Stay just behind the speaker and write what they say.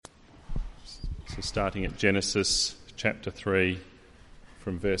So starting at Genesis chapter 3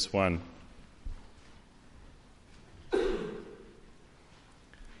 from verse 1.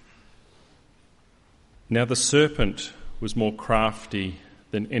 Now the serpent was more crafty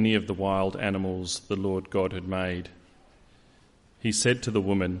than any of the wild animals the Lord God had made. He said to the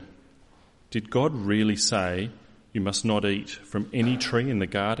woman, "Did God really say you must not eat from any tree in the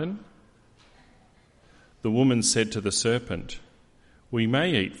garden?" The woman said to the serpent, "We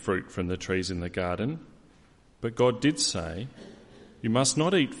may eat fruit from the trees in the garden, but God did say, you must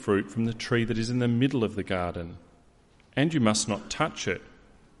not eat fruit from the tree that is in the middle of the garden, and you must not touch it,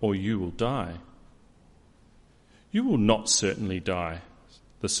 or you will die." "You will not certainly die,"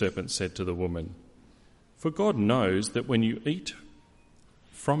 the serpent said to the woman, "for God knows that when you eat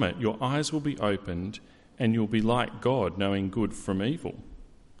from it, your eyes will be opened, and you'll be like God, knowing good from evil,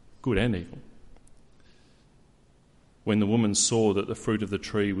 good and evil." When the woman saw that the fruit of the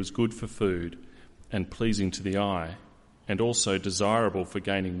tree was good for food and pleasing to the eye, and also desirable for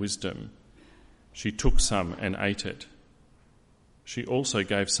gaining wisdom, she took some and ate it. She also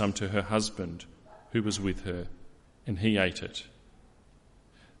gave some to her husband, who was with her, and he ate it.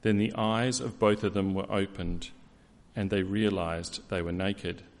 Then the eyes of both of them were opened, and they realized they were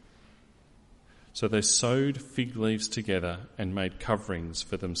naked. So they sewed fig leaves together and made coverings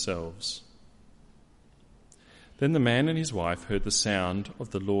for themselves. Then the man and his wife heard the sound of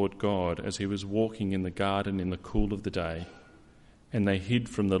the Lord God as he was walking in the garden in the cool of the day, and they hid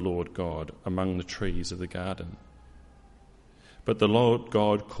from the Lord God among the trees of the garden. But the Lord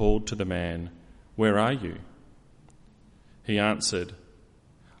God called to the man, "Where are you?" He answered,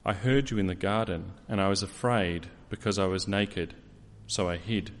 "I heard you in the garden, and I was afraid because I was naked, so I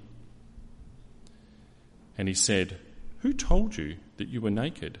hid." And he said, "Who told you that you were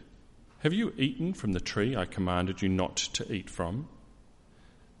naked? Have you eaten from the tree I commanded you not to eat from?"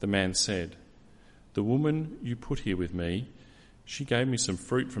 The man said, "The woman you put here with me, she gave me some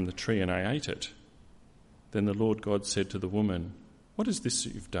fruit from the tree and I ate it." Then the Lord God said to the woman, "What is this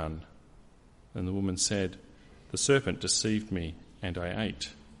that you've done?" And the woman said, "The serpent deceived me and I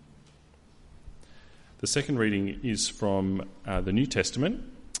ate." The second reading is from the New Testament,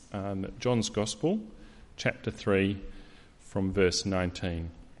 John's Gospel, chapter 3, from verse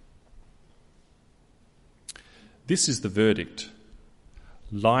 19. "This is the verdict.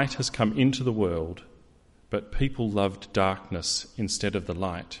 Light has come into the world, but people loved darkness instead of the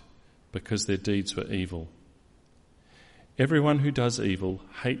light, because their deeds were evil. Everyone who does evil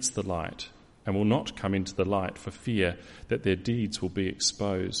hates the light and will not come into the light for fear that their deeds will be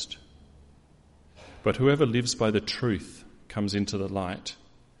exposed. But whoever lives by the truth comes into the light,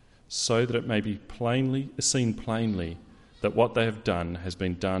 so that it may be seen plainly that what they have done has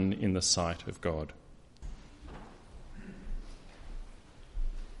been done in the sight of God."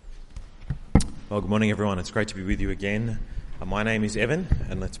 Well, good morning, everyone. It's great to be with you again. My name is Evan,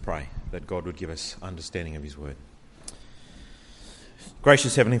 and let's pray that God would give us understanding of his word.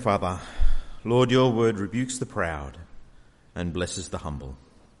 Gracious Heavenly Father, Lord, your word rebukes the proud and blesses the humble.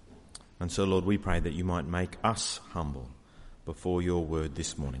 And so, Lord, we pray that you might make us humble before your word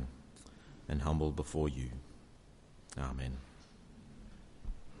this morning and humble before you. Amen.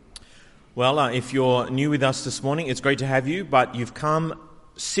 Well, if you're new with us this morning, it's great to have you, but you've come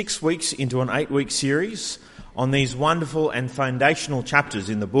 6 weeks into an 8-week series on these wonderful and foundational chapters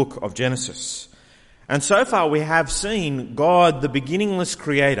in the book of Genesis. And so far we have seen God, the beginningless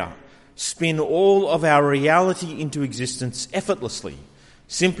creator, spin all of our reality into existence effortlessly,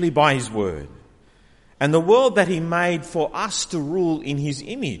 simply by his word. And the world that he made for us to rule in his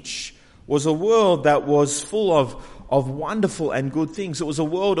image was a world that was full of wonderful and good things. It was a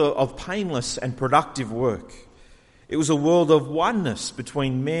world of painless and productive work. It was a world of oneness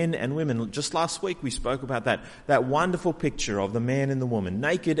between men and women. Just last week we spoke about that wonderful picture of the man and the woman,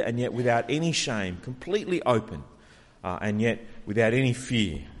 naked and yet without any shame, completely open, and yet without any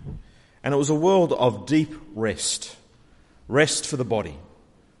fear. And it was a world of deep rest. Rest for the body.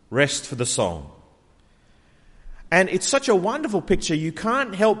 Rest for the soul. And it's such a wonderful picture, you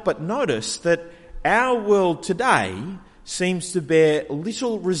can't help but notice that our world today seems to bear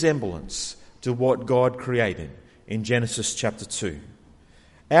little resemblance to what God created in Genesis chapter 2.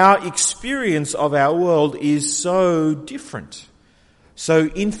 Our experience of our world is so different, so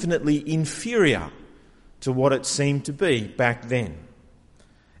infinitely inferior to what it seemed to be back then.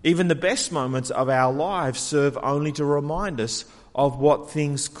 Even the best moments of our lives serve only to remind us of what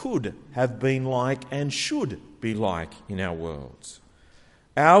things could have been like and should be like in our world.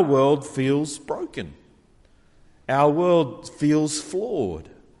 Our world feels broken. Our world feels flawed.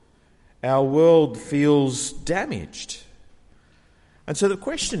 Our world feels damaged. And so the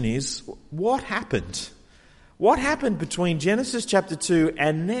question is, what happened? What happened between Genesis chapter 2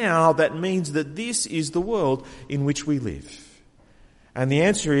 and now that means that this is the world in which we live? And the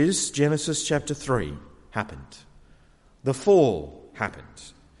answer is Genesis chapter 3 happened. The fall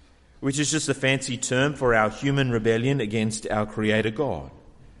happened, which is just a fancy term for our human rebellion against our Creator God.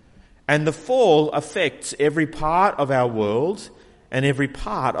 And the fall affects every part of our world and every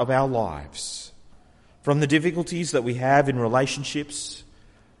part of our lives. From the difficulties that we have in relationships,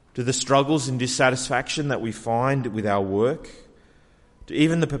 to the struggles and dissatisfaction that we find with our work, to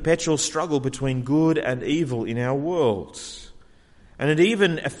even the perpetual struggle between good and evil in our world. And it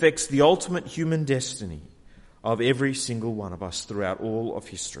even affects the ultimate human destiny of every single one of us throughout all of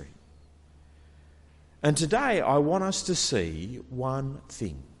history. And today I want us to see one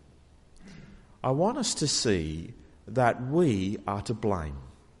thing. I want us to see that we are to blame.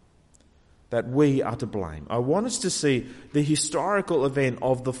 That we are to blame. I want us to see the historical event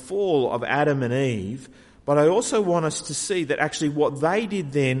of the fall of Adam and Eve, but I also want us to see that actually what they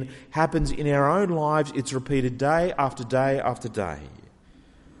did then happens in our own lives. It's repeated day after day after day.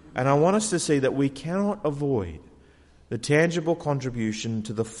 And I want us to see that we cannot avoid the tangible contribution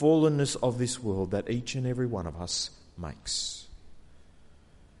to the fallenness of this world that each and every one of us makes.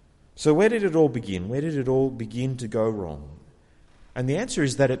 So where did it all begin? Where did it all begin to go wrong? And the answer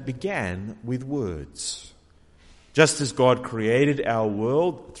is that it began with words. Just as God created our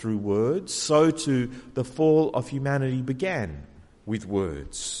world through words, so too the fall of humanity began with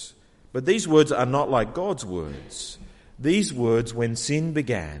words. But these words are not like God's words. These words, when sin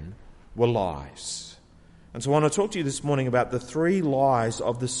began, were lies. And so I want to talk to you this morning about the 3 lies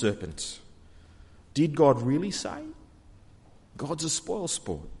of the serpent. Did God really say? God's a spoil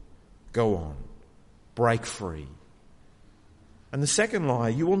sport. Go on. Break free. And the second lie,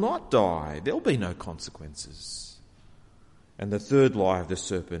 you will not die. There'll be no consequences. And the third lie of the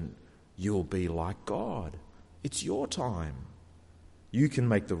serpent, you'll be like God. It's your time. You can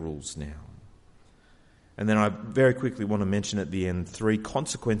make the rules now. And then I very quickly want to mention at the end 3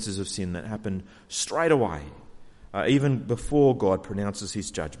 consequences of sin that happened straight away, even before God pronounces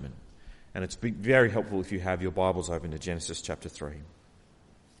his judgment. And it's very helpful if you have your Bibles open to Genesis chapter 3.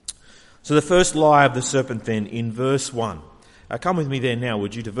 So the first lie of the serpent then in verse 1. Come with me there now,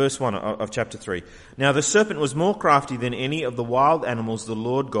 would you, to verse 1 of chapter 3. Now the serpent was more crafty than any of the wild animals the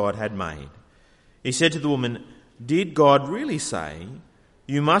Lord God had made. He said to the woman, did God really say,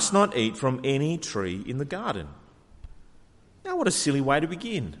 you must not eat from any tree in the garden? Now what a silly way to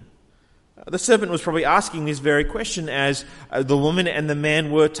begin. The serpent was probably asking this very question as the woman and the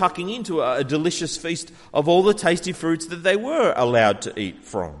man were tucking into a delicious feast of all the tasty fruits that they were allowed to eat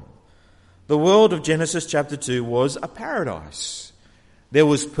from. The world of Genesis chapter 2 was a paradise. There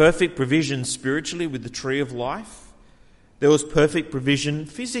was perfect provision spiritually with the tree of life. There was perfect provision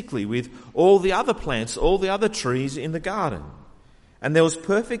physically with all the other plants, all the other trees in the garden. And there was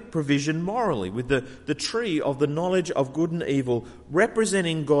perfect provision morally with the tree of the knowledge of good and evil,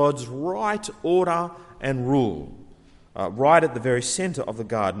 representing God's right order and rule, right at the very centre of the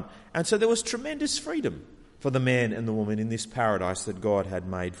garden. And so there was tremendous freedom for the man and the woman in this paradise that God had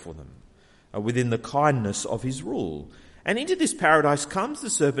made for them, within the kindness of his rule. And into this paradise comes the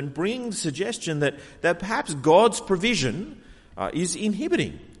serpent, bringing the suggestion that perhaps God's provision is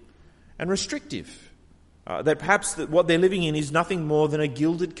inhibiting and restrictive. That perhaps what they're living in is nothing more than a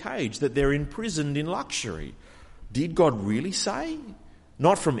gilded cage, that they're imprisoned in luxury. Did God really say,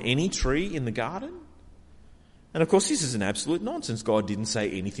 not from any tree in the garden? And of course this is an absolute nonsense. God didn't say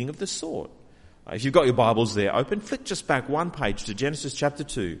anything of the sort. If you've got your Bibles there open, flick just back one page to Genesis chapter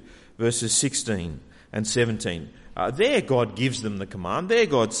 2, verses 16 and 17. There God gives them the command. There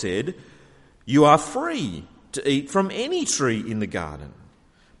God said, you are free to eat from any tree in the garden,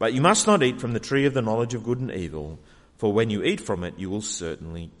 but you must not eat from the tree of the knowledge of good and evil, for when you eat from it, you will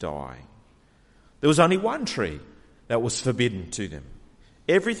certainly die. There was only one tree that was forbidden to them.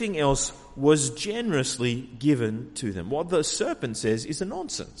 Everything else was generously given to them. What the serpent says is a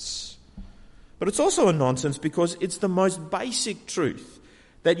nonsense. But it's also a nonsense because it's the most basic truth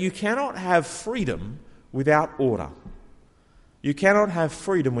that you cannot have freedom without order. You cannot have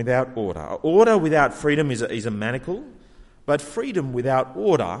freedom without order. Order without freedom is a manacle. But freedom without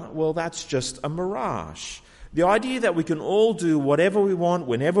order, well, that's just a mirage. The idea that we can all do whatever we want,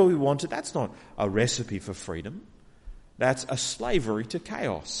 whenever we want it, that's not a recipe for freedom. That's a slavery to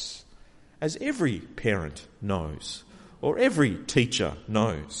chaos, as every parent knows, or every teacher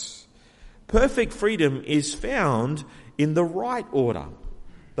knows. Perfect freedom is found in the right order,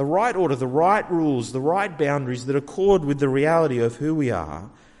 the right rules, the right boundaries that accord with the reality of who we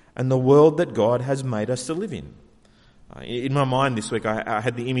are and the world that God has made us to live in. In my mind this week, I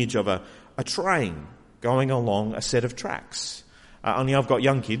had the image of a train going along a set of tracks. Only I've got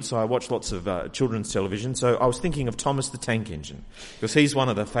young kids, so I watch lots of children's television, so I was thinking of Thomas the Tank Engine, because he's one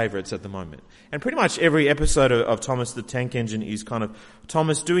of the favourites at the moment. And pretty much every episode of Thomas the Tank Engine is kind of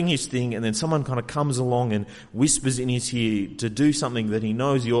Thomas doing his thing, and then someone kind of comes along and whispers in his ear to do something that he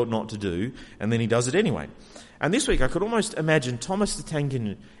knows he ought not to do, and then he does it anyway. And this week I could almost imagine Thomas the Tank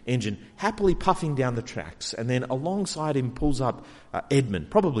Engine happily puffing down the tracks, and then alongside him pulls up Edmund,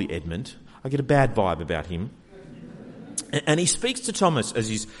 probably Edmund. I get a bad vibe about him. And he speaks to Thomas as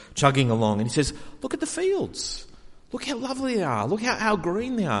he's chugging along, and he says, look at the fields. Look how lovely they are. Look how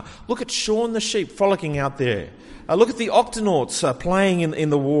green they are. Look at Sean the sheep frolicking out there. Look at the octonauts playing in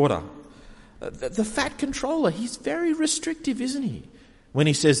the water. The fat controller, he's very restrictive, isn't he? When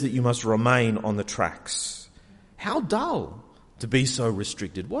he says that you must remain on the tracks. How dull to be so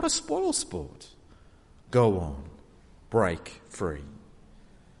restricted. What a spoil sport. Go on. Break free.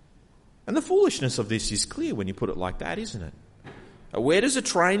 And the foolishness of this is clear when you put it like that, isn't it? Where does a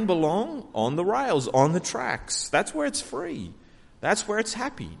train belong? On the rails, on the tracks. That's where it's free. That's where it's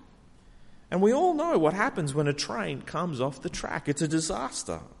happy. And we all know what happens when a train comes off the track. It's a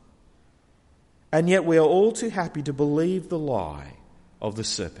disaster. And yet we are all too happy to believe the lie of the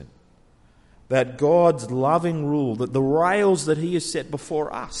serpent. That God's loving rule, that the rails that he has set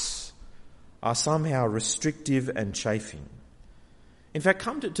before us are somehow restrictive and chafing. In fact,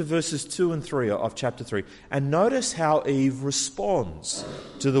 come to verses 2 and 3 of chapter 3 and notice how Eve responds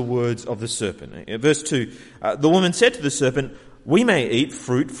to the words of the serpent. Verse 2, the woman said to the serpent, we may eat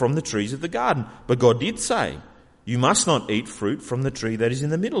fruit from the trees of the garden, but God did say, you must not eat fruit from the tree that is in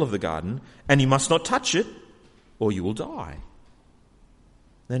the middle of the garden, and you must not touch it, or you will die.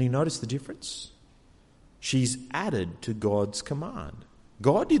 Then you notice the difference? She's added to God's command.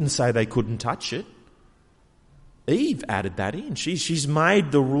 God didn't say they couldn't touch it. Eve added that in. She's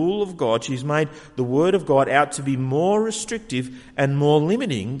made the rule of God, she's made the word of God out to be more restrictive and more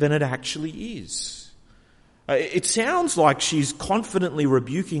limiting than it actually is. It sounds like she's confidently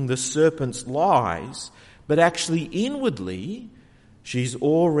rebuking the serpent's lies, but actually inwardly she's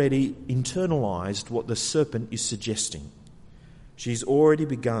already internalized what the serpent is suggesting. She's already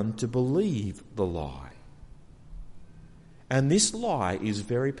begun to believe the lie. And this lie is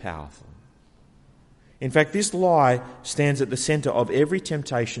very powerful. In fact, this lie stands at the centre of every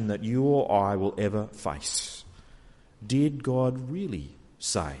temptation that you or I will ever face. Did God really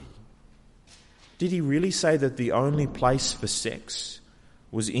say? Did he really say that the only place for sex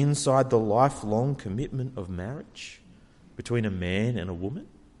was inside the lifelong commitment of marriage between a man and a woman?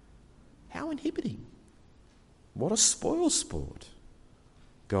 How inhibiting. What a spoil sport.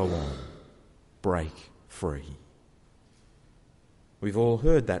 Go on. Break free. We've all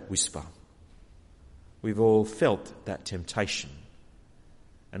heard that whisper. We've all felt that temptation,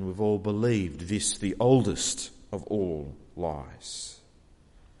 and we've all believed this, the oldest of all lies.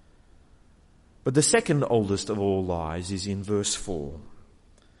 But the second oldest of all lies is in verse 4.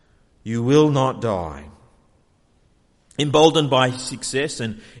 You will not die. Emboldened by success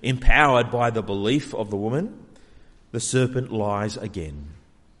and empowered by the belief of the woman, the serpent lies again.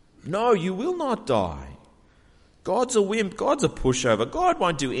 No, you will not die. God's a wimp. God's a pushover. God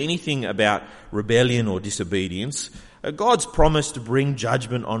won't do anything about rebellion or disobedience. God's promise to bring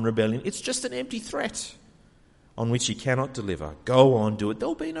judgment on rebellion, it's just an empty threat on which he cannot deliver. Go on, do it.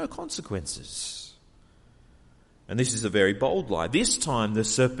 There'll be no consequences. And this is a very bold lie. This time the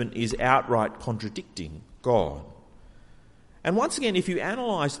serpent is outright contradicting God. And once again, if you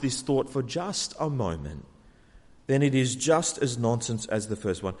analyse this thought for just a moment, then it is just as nonsense as the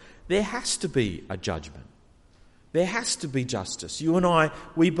first one. There has to be a judgment. There has to be justice. You and I,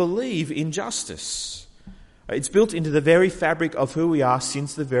 we believe in justice. It's built into the very fabric of who we are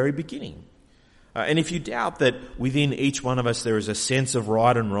since the very beginning. And if you doubt that within each one of us there is a sense of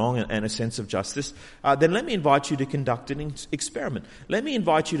right and wrong and a sense of justice, then let me invite you to conduct an experiment. Let me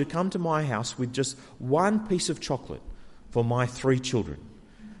invite you to come to my house with just one piece of chocolate for my 3 children.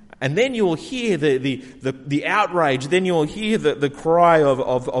 And then you will hear the outrage, then you will hear the cry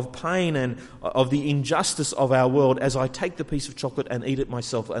of pain and of the injustice of our world as I take the piece of chocolate and eat it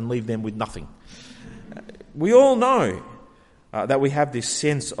myself and leave them with nothing. We all know that we have this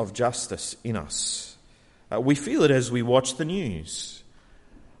sense of justice in us. We feel it as we watch the news.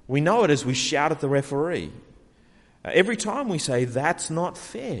 We know it as we shout at the referee. Every time we say, that's not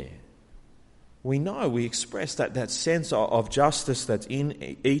fair, we know, we express that sense of justice that's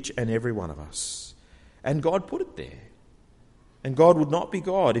in each and every one of us. And God put it there. And God would not be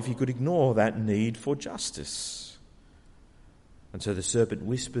God if he could ignore that need for justice. And so the serpent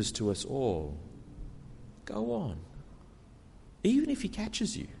whispers to us all, go on, even if he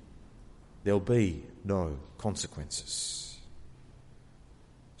catches you, there'll be no consequences.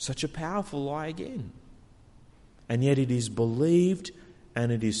 Such a powerful lie again. And yet it is believed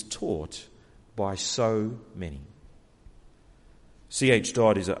and it is taught by so many. C.H.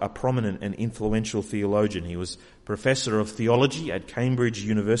 Dodd is a prominent and influential theologian. He was professor of theology at Cambridge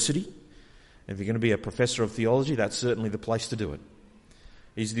University. And if you're going to be a professor of theology, that's certainly the place to do it.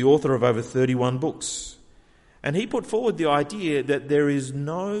 He's the author of over 31 books. And he put forward the idea that there is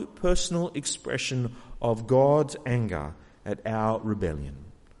no personal expression of God's anger at our rebellion.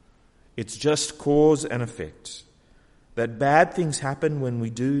 It's just cause and effect. That bad things happen when we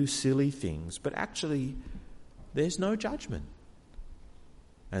do silly things, but actually there's no judgment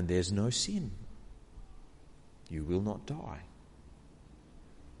and there's no sin. You will not die.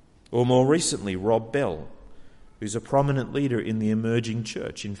 Or more recently, Rob Bell, who's a prominent leader in the emerging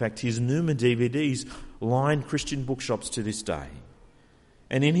church. In fact, his Numa DVDs line Christian bookshops to this day.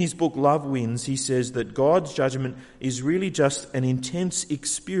 And in his book, Love Wins, he says that God's judgment is really just an intense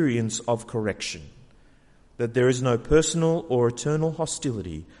experience of correction, that there is no personal or eternal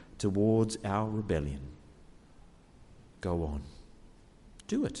hostility towards our rebellion. Go on.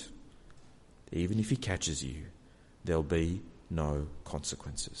 Do it. Even if he catches you, there'll be no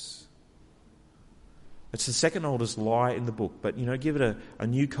consequences. It's the second oldest lie in the book, but give it a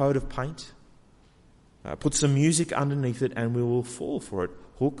new coat of paint, put some music underneath it, and we will fall for it,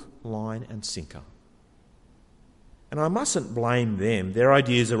 hook, line and sinker. And I mustn't blame them. Their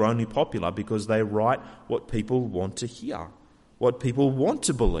ideas are only popular because they write what people want to hear, what people want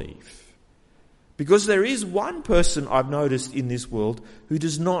to believe. Because there is one person I've noticed in this world who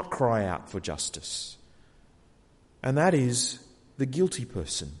does not cry out for justice. And that is the guilty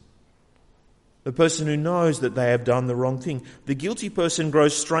person. The person who knows that they have done the wrong thing. The guilty person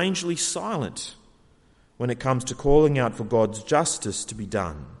grows strangely silent when it comes to calling out for God's justice to be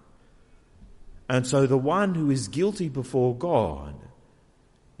done. And so the one who is guilty before God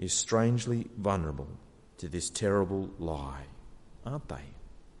is strangely vulnerable to this terrible lie, aren't they?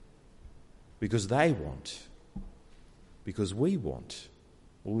 Because they want, because we want,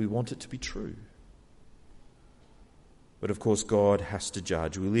 or we want it to be true. But of course God has to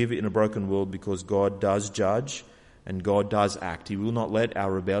judge. We live in a broken world because God does judge and God does act. He will not let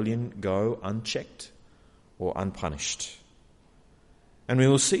our rebellion go unchecked or unpunished. And we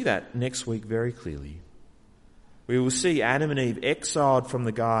will see that next week very clearly. We will see Adam and Eve exiled from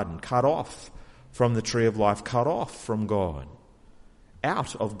the garden, cut off from the tree of life, cut off from God,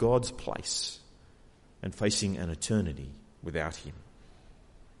 out of God's place and facing an eternity without him.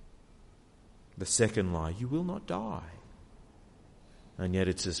 The second lie, you will not die. And yet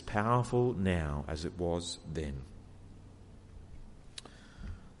it's as powerful now as it was then.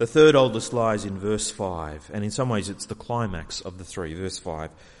 The third oldest lie is in verse 5, and in some ways it's the climax of the three. Verse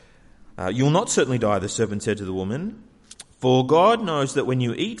 5, you will not certainly die, the serpent said to the woman, for God knows that when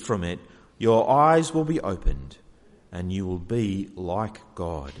you eat from it, your eyes will be opened, and you will be like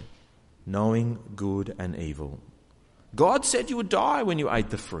God, knowing good and evil. God said you would die when you ate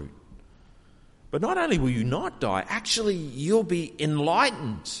the fruit. But not only will you not die, actually you'll be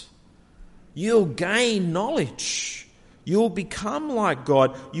enlightened. You'll gain knowledge. You'll become like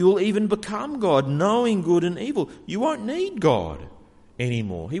God. You'll even become God, knowing good and evil. You won't need God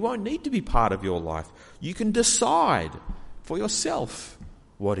anymore. He won't need to be part of your life. You can decide for yourself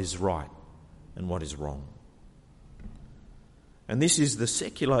what is right and what is wrong. And this is the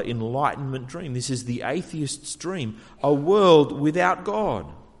secular enlightenment dream. This is the atheist's dream. A world without God.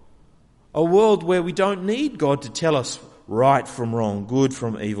 A world where we don't need God to tell us right from wrong, good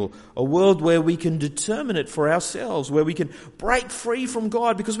from evil. A world where we can determine it for ourselves, where we can break free from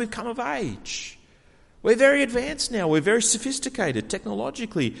God because we've come of age. We're very advanced now. We're very sophisticated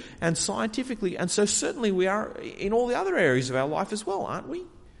technologically and scientifically. And so certainly we are in all the other areas of our life as well, aren't we?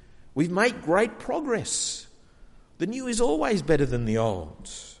 We've made great progress. The new is always better than the old.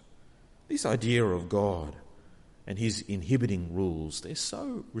 This idea of God and his inhibiting rules, they're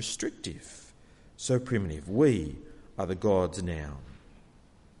so restrictive, so primitive. We are the gods now.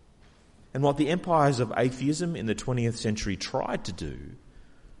 And what the empires of atheism in the 20th century tried to do,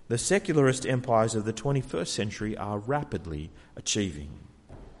 the secularist empires of the 21st century are rapidly achieving.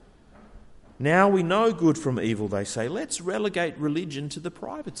 Now we know good from evil, they say. Let's relegate religion to the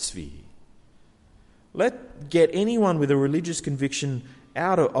private sphere. Let's get anyone with a religious conviction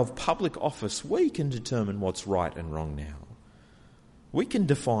out of public office. We can determine what's right and wrong now. We can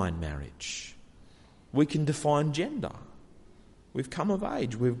define marriage. We can define gender. We've come of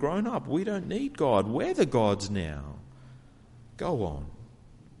age. We've grown up. We don't need God. We're the gods now. Go on.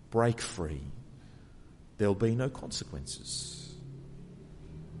 Break free. There'll be no consequences.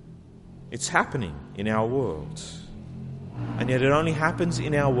 It's happening in our world. And yet it only happens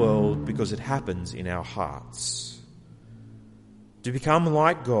in our world because it happens in our hearts. To become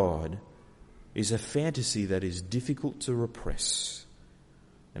like God is a fantasy that is difficult to repress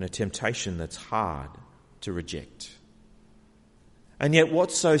and a temptation that's hard to reject. And yet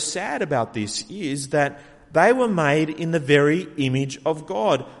what's so sad about this is that they were made in the very image of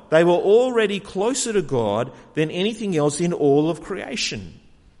God. They were already closer to God than anything else in all of creation.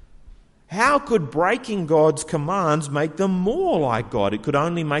 How could breaking God's commands make them more like God? It could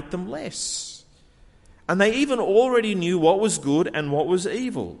only make them less. And they even already knew what was good and what was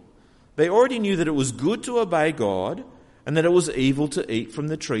evil. They already knew that it was good to obey God and that it was evil to eat from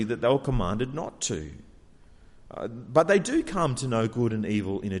the tree that they were commanded not to. But they do come to know good and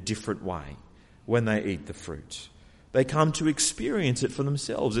evil in a different way when they eat the fruit. They come to experience it for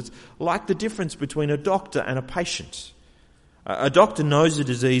themselves. It's like the difference between a doctor and a patient. A doctor knows a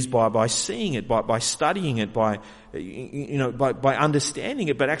disease by seeing it, by studying it, by understanding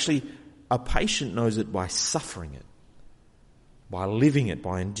it, but actually a patient knows it by suffering it, by living it,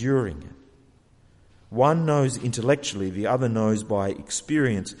 by enduring it. One knows intellectually, the other knows by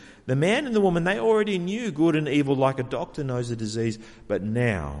experience. The man and the woman, they already knew good and evil like a doctor knows a disease, but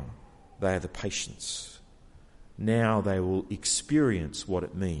now they are the patients. Now they will experience what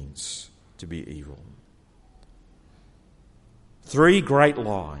it means to be evil. 3 great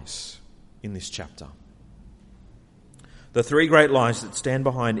lies in this chapter. The 3 great lies that stand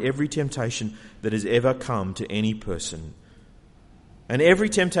behind every temptation that has ever come to any person. And every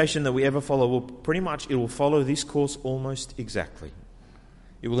temptation that we ever follow it will follow this course almost exactly.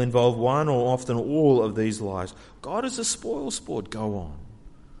 It will involve one or often all of these lies. God is a spoil sport. Go on.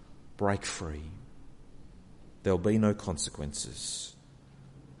 Break free. There'll be no consequences.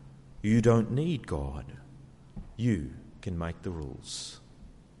 You don't need God. You can make the rules.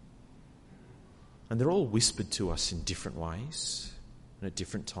 And they're all whispered to us in different ways and at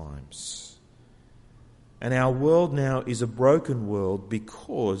different times. And our world now is a broken world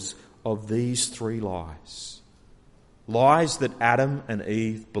because of these 3 lies. Lies that Adam and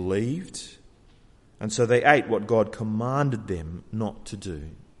Eve believed, and so they ate what God commanded them not to do.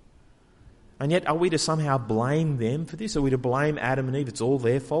 And yet, are we to somehow blame them for this? Are we to blame Adam and Eve? It's all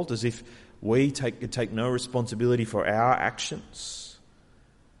their fault, as if we take no responsibility for our actions?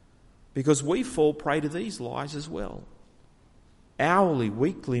 Because we fall prey to these lies as well. Hourly,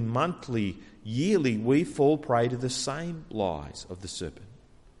 weekly, monthly, yearly, we fall prey to the same lies of the serpent.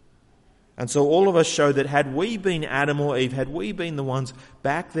 And so all of us show that had we been Adam or Eve, had we been the ones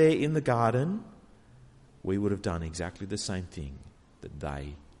back there in the garden, we would have done exactly the same thing that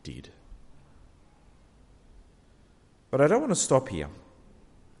they did. But I don't want to stop here.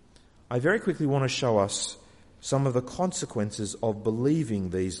 I very quickly want to show us some of the consequences of believing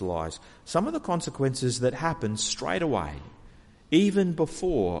these lies. Some of the consequences that happen straight away, even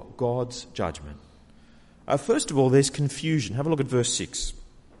before God's judgment. First of all, there's confusion. Have a look at verse 6.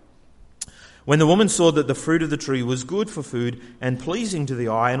 When the woman saw that the fruit of the tree was good for food and pleasing to the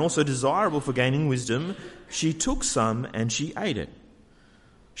eye and also desirable for gaining wisdom, she took some and she ate it.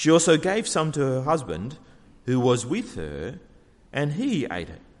 She also gave some to her husband who was with her, and he ate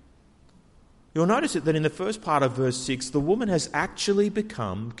it. You'll notice that in the first part of verse 6, the woman has actually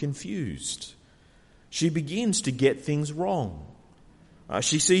become confused. She begins to get things wrong.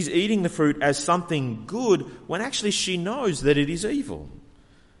 She sees eating the fruit as something good when actually she knows that it is evil.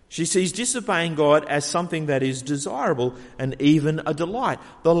 She sees disobeying God as something that is desirable and even a delight.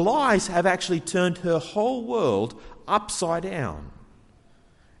 The lies have actually turned her whole world upside down.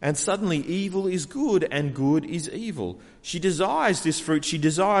 And suddenly evil is good and good is evil. She desires this fruit. She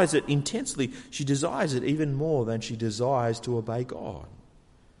desires it intensely. She desires it even more than she desires to obey God.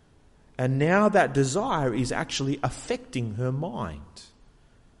 And now that desire is actually affecting her mind.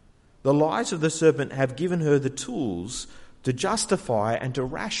 The lies of the serpent have given her the tools to justify and to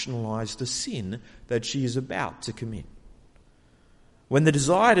rationalize the sin that she is about to commit. When the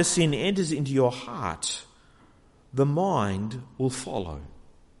desire to sin enters into your heart, the mind will follow.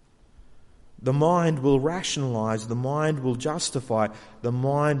 The mind will rationalize, the mind will justify, the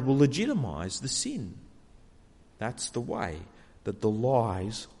mind will legitimize the sin. That's the way that the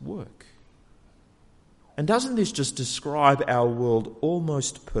lies work. And doesn't this just describe our world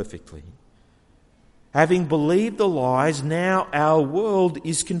almost perfectly? Having believed the lies, now our world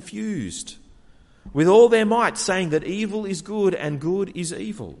is confused, with all their might saying that evil is good and good is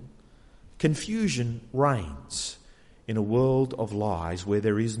evil. Confusion reigns in a world of lies where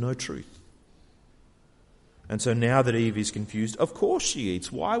there is no truth. And so now that Eve is confused, of course she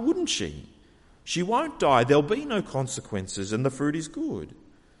eats. Why wouldn't she? She won't die. There'll be no consequences and the fruit is good.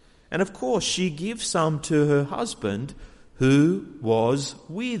 And of course, she gives some to her husband who was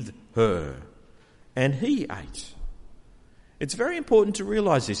with her, and he ate. It's very important to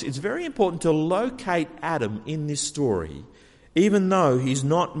realize this. It's very important to locate Adam in this story, even though he's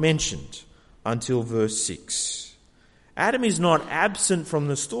not mentioned until verse 6. Adam is not absent from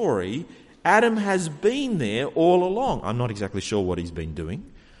the story. Adam has been there all along. I'm not exactly sure what he's been doing.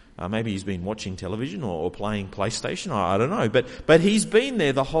 Maybe he's been watching television or playing PlayStation. I don't know. But he's been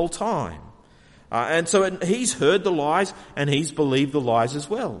there the whole time. And so he's heard the lies and he's believed the lies as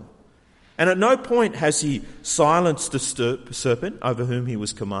well. And at no point has he silenced the serpent over whom he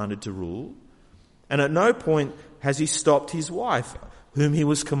was commanded to rule. And at no point has he stopped his wife, whom he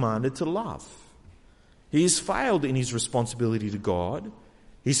was commanded to love. He has failed in his responsibility to God.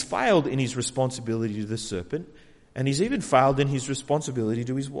 He's failed in his responsibility to the serpent. And he's even failed in his responsibility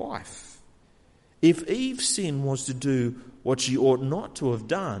to his wife. If Eve's sin was to do what she ought not to have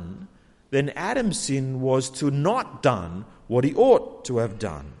done, then Adam's sin was to not done what he ought to have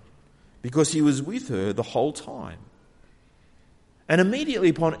done, because he was with her the whole time. And immediately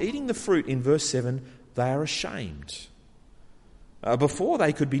upon eating the fruit in verse 7, they are ashamed. Before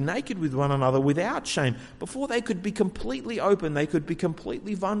they could be naked with one another without shame, before they could be completely open, they could be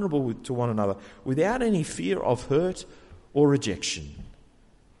completely vulnerable to one another without any fear of hurt or rejection.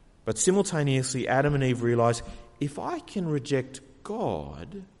 But simultaneously, Adam and Eve realize, if I can reject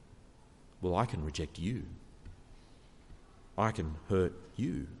God, well, I can reject you. I can hurt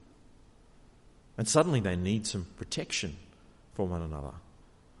you. And suddenly they need some protection from one another.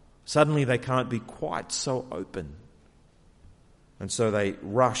 Suddenly they can't be quite so open. And so they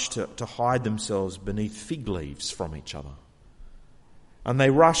rush to hide themselves beneath fig leaves from each other. And they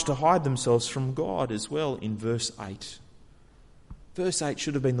rush to hide themselves from God as well in verse 8. Verse 8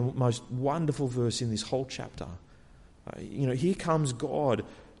 should have been the most wonderful verse in this whole chapter. Here comes God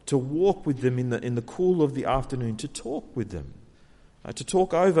to walk with them in the cool of the afternoon, to talk with them, to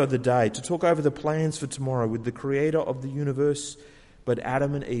talk over the day, to talk over the plans for tomorrow with the Creator of the universe. But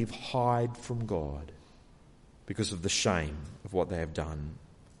Adam and Eve hide from God because of the shame of what they have done.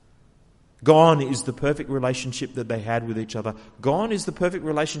 Gone is the perfect relationship that they had with each other. Gone is the perfect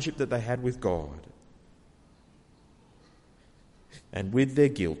relationship that they had with God. And with their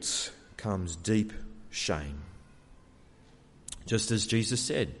guilt comes deep shame. Just as Jesus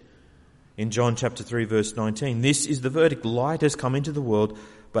said in John chapter 3 verse 19, "This is the verdict, light has come into the world,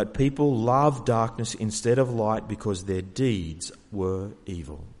 but people love darkness instead of light because their deeds were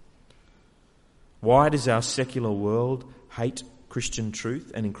evil." Why does our secular world hate Christian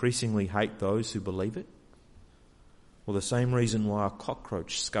truth and increasingly hate those who believe it? Well, the same reason why a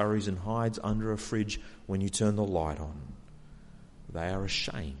cockroach scurries and hides under a fridge when you turn the light on. They are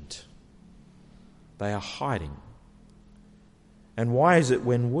ashamed. They are hiding. And why is it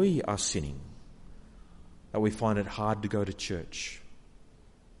when we are sinning that we find it hard to go to church,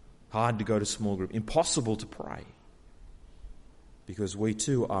 hard to go to small group, impossible to pray? Because we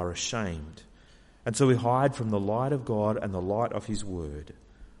too are ashamed. And so we hide from the light of God and the light of His Word,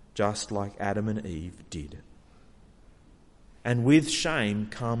 just like Adam and Eve did. And with shame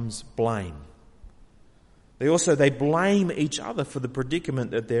comes blame. They blame each other for the predicament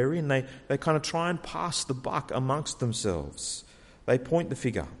that they're in. They kind of try and pass the buck amongst themselves. They point the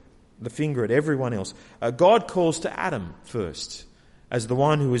finger at everyone else. God calls to Adam first as the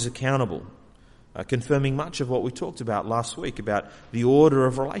one who is accountable, confirming much of what we talked about last week about the order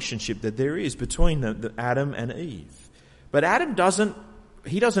of relationship that there is between the Adam and Eve. But Adam doesn't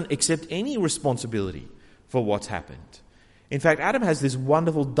accept any responsibility for what's happened. In fact, Adam has this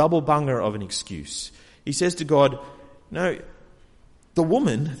wonderful double bunger of an excuse. He says to God, "No, the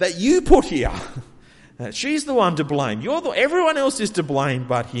woman that you put here, she's the one to blame. Everyone else is to blame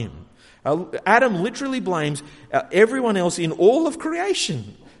but him." Adam literally blames everyone else in all of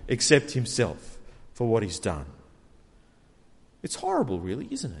creation except himself for what he's done. It's horrible, really,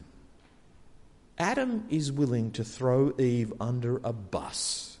 isn't it? Adam is willing to throw Eve under a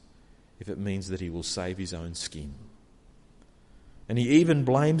bus if it means that he will save his own skin. And he even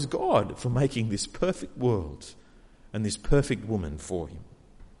blames God for making this perfect world and this perfect woman for him.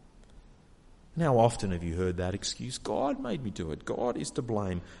 And how often have you heard that excuse? God made me do it. God is to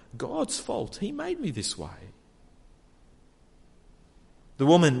blame. God's fault. He made me this way. The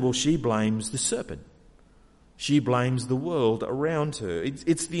woman, she blames the serpent. She blames the world around her.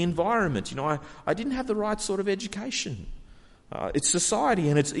 It's the environment. I didn't have the right sort of education. It's society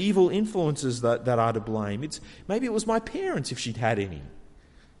and its evil influences that are to blame. Maybe it was my parents if she'd had any.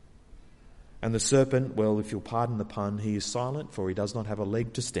 And the serpent, well, if you'll pardon the pun, he is silent, for he does not have a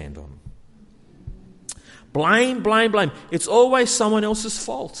leg to stand on. Blame, blame, blame. It's always someone else's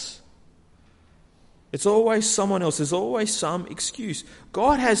fault. It's always someone else. There's always some excuse.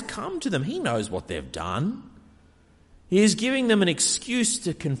 God has come to them. He knows what they've done. He is giving them an excuse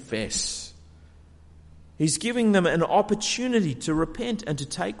to confess. He's giving them an opportunity to repent and to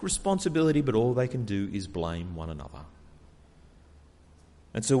take responsibility, but all they can do is blame one another.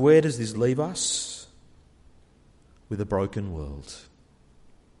 And so where does this leave us? With a broken world.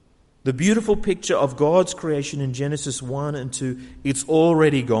 The beautiful picture of God's creation in Genesis 1 and 2, it's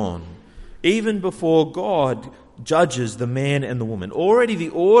already gone. Even before God judges the man and the woman. Already the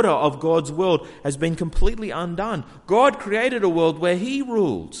order of God's world has been completely undone. God created a world where He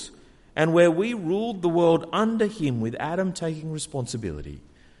ruled and where we ruled the world under Him, with Adam taking responsibility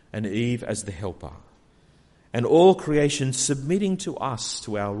and Eve as the helper. And all creation submitting to us,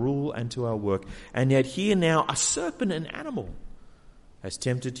 to our rule and to our work. And yet here now a serpent, an animal, has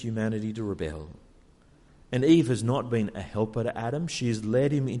tempted humanity to rebel. And Eve has not been a helper to Adam. She has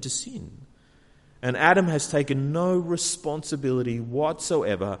led him into sin. And Adam has taken no responsibility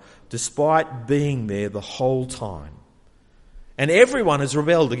whatsoever, despite being there the whole time. And everyone has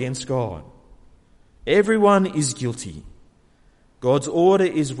rebelled against God. Everyone is guilty. God's order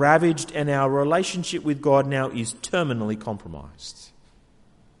is ravaged, and our relationship with God now is terminally compromised.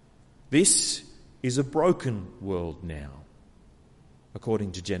 This is a broken world now,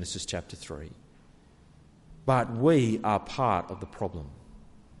 according to Genesis chapter 3. But we are part of the problem.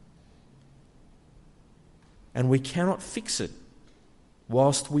 And we cannot fix it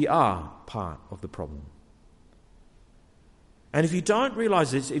whilst we are part of the problem. And if you don't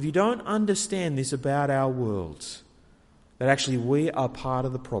realise this, if you don't understand this about our world, that actually we are part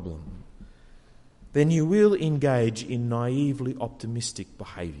of the problem, then you will engage in naively optimistic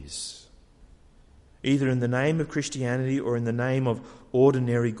behaviours, either in the name of Christianity or in the name of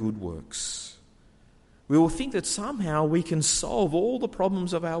ordinary good works. We will think that somehow we can solve all the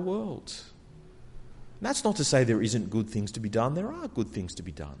problems of our world. And that's not to say there isn't good things to be done. There are good things to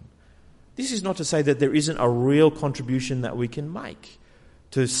be done. This is not to say that there isn't a real contribution that we can make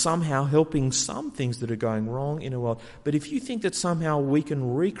to somehow helping some things that are going wrong in the world. But if you think that somehow we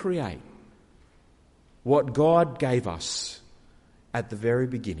can recreate what God gave us at the very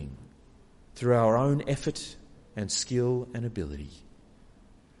beginning through our own effort and skill and ability,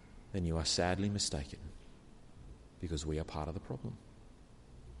 then you are sadly mistaken, because we are part of the problem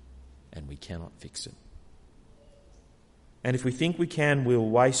and we cannot fix it. And if we think we can, we'll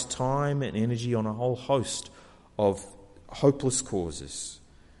waste time and energy on a whole host of hopeless causes.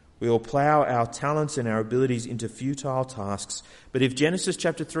 We'll plough our talents and our abilities into futile tasks. But if Genesis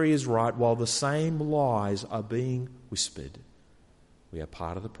chapter 3 is right, while the same lies are being whispered, we are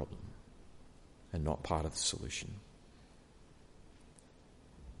part of the problem and not part of the solution.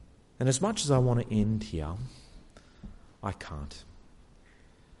 And as much as I want to end here, I can't.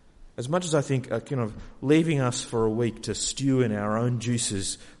 As much as I think leaving us for a week to stew in our own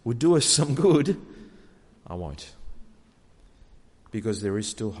juices would do us some good, I won't. Because there is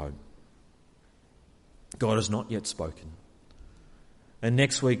still hope. God has not yet spoken. And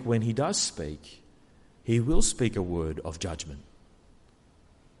next week when He does speak, He will speak a word of judgment.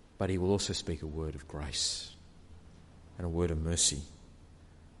 But He will also speak a word of grace and a word of mercy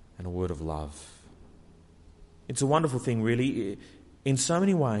and a word of love. It's a wonderful thing, really. In so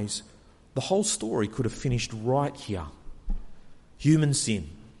many ways, the whole story could have finished right here. Human sin.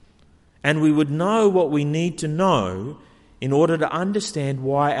 And we would know what we need to know in order to understand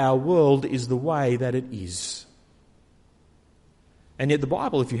why our world is the way that it is. And yet the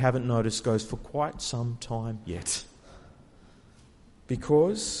Bible, if you haven't noticed, goes for quite some time yet.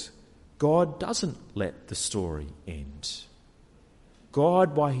 Because God doesn't let the story end.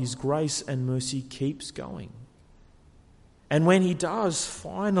 God, by His grace and mercy, keeps going. And when He does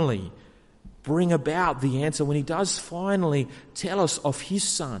finally bring about the answer, when He does finally tell us of His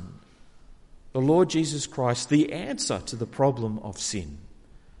Son, the Lord Jesus Christ, the answer to the problem of sin,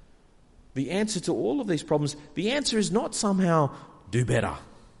 the answer to all of these problems, the answer is not somehow do better,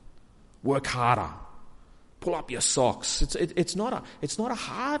 work harder, pull up your socks. It's not a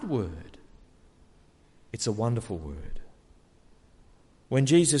hard word. It's a wonderful word. When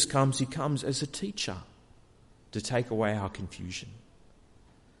Jesus comes, He comes as a teacher to take away our confusion.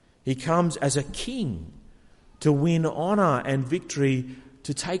 He comes as a king to win honour and victory,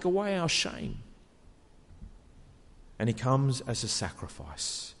 to take away our shame. And He comes as a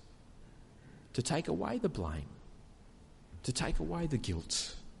sacrifice to take away the blame, to take away the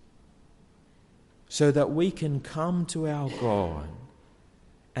guilt, so that we can come to our God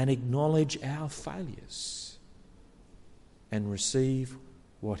and acknowledge our failures and receive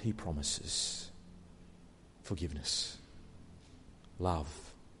what He promises: forgiveness,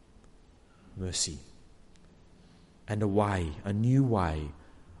 love, mercy, and a way, a new way,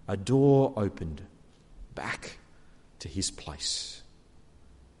 a door opened back to his place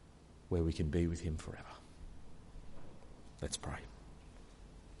where we can be with him forever. Let's pray.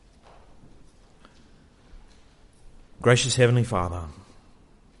 Gracious Heavenly Father,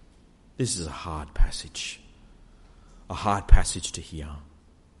 this is a hard passage to hear,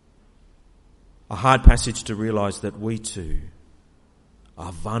 a hard passage to realise that we too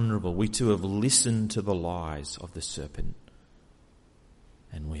are vulnerable. We too have listened to the lies of the serpent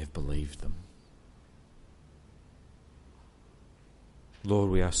and we have believed them. Lord,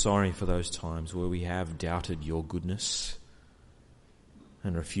 we are sorry for those times where we have doubted your goodness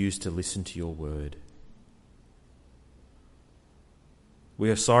and refused to listen to your word. We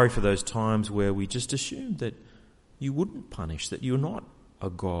are sorry for those times where we just assumed that you wouldn't punish, that you're not a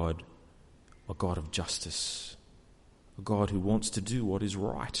God of justice, a God who wants to do what is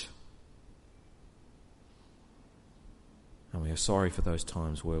right. And we are sorry for those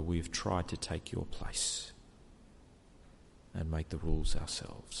times where we've tried to take your place and make the rules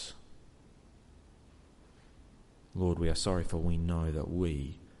ourselves. Lord, we are sorry for we know that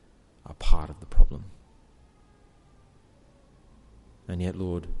we are part of the problem. And yet,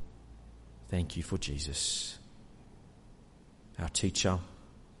 Lord, thank you for Jesus, our teacher,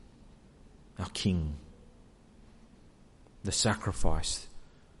 our King, the sacrifice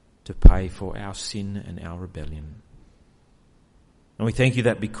to pay for our sin and our rebellion. And we thank you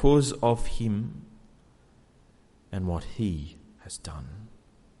that because of him and what he has done,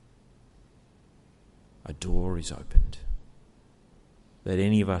 a door is opened, that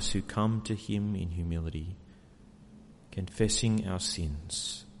any of us who come to him in humility, confessing our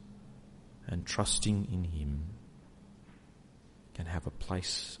sins and trusting in him, can have a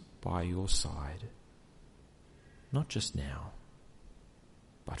place by your side, not just now,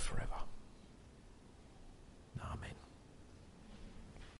 but forever.